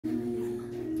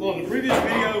Well, in the previous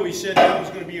video, we said that was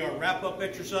going to be our wrap-up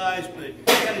exercise, but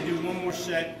we got to do one more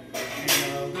set.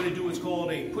 And we're going to do what's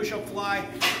called a push-up fly.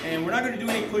 And we're not going to do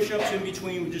any push-ups in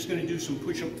between. We're just going to do some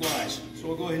push-up flies. So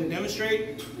we'll go ahead and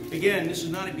demonstrate. Again, this is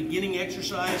not a beginning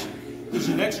exercise. This is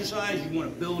an exercise you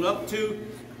want to build up to,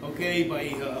 okay,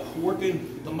 by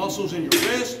working the muscles in your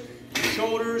wrist, your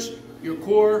shoulders, your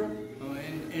core,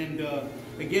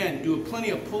 again, do plenty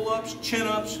of pull-ups,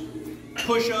 chin-ups,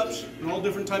 push-ups, and all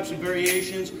different types of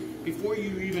variations before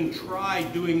you even try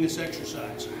doing this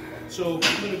exercise. So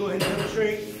I'm going to go ahead and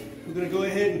demonstrate. We're going to go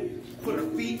ahead and put our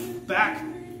feet back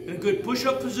in a good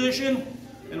push-up position.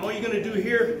 And all you're going to do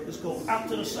here is go out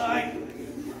to the side,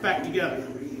 back together.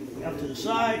 Out to the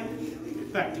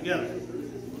side, back together.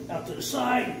 Out to the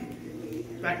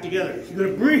side, back together. You're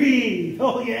going to breathe.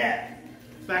 Oh yeah.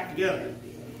 Back together.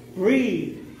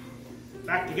 Breathe.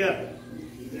 Back together.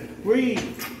 Breathe.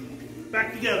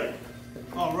 Back together.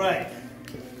 All right.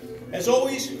 As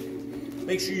always,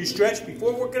 make sure you stretch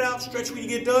before working out, stretch when you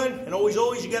get done, and always,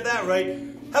 you get that right.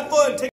 Have fun.